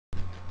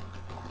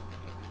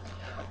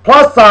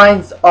Plus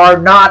signs are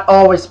not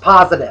always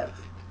positive.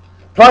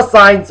 Plus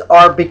signs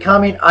are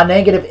becoming a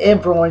negative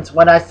influence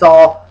when I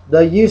saw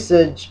the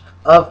usage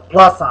of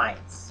plus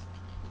signs.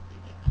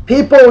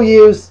 People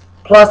use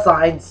plus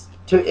signs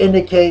to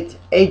indicate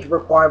age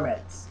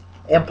requirements,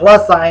 and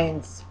plus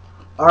signs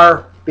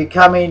are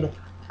becoming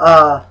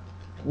a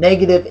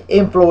negative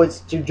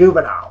influence to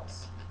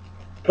juveniles.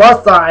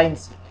 Plus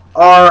signs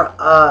are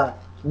a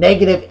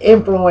negative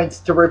influence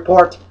to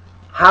report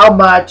how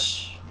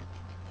much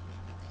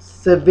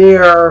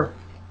severe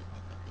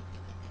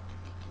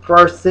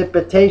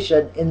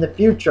precipitation in the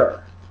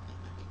future.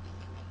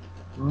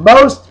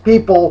 Most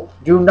people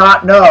do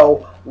not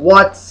know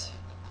what's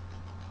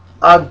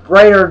a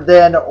greater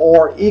than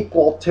or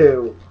equal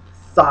to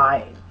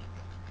sign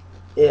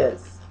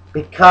is,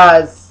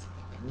 because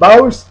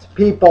most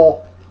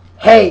people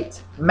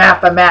hate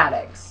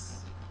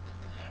mathematics.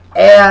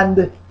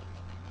 And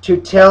to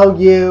tell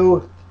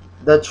you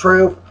the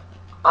truth,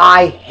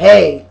 I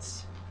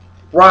hate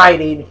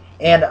writing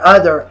and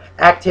other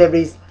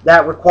activities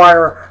that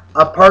require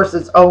a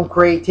person's own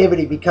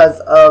creativity because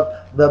of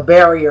the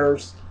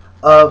barriers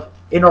of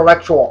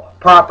intellectual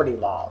property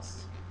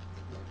laws.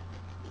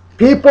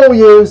 People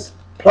use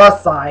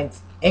plus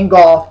signs in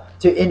golf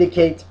to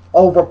indicate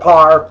over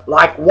par,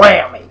 like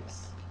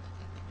whammies.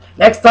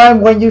 Next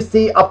time when you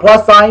see a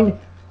plus sign,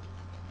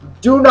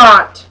 do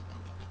not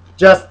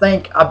just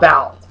think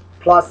about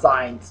plus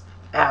signs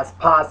as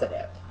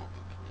positive.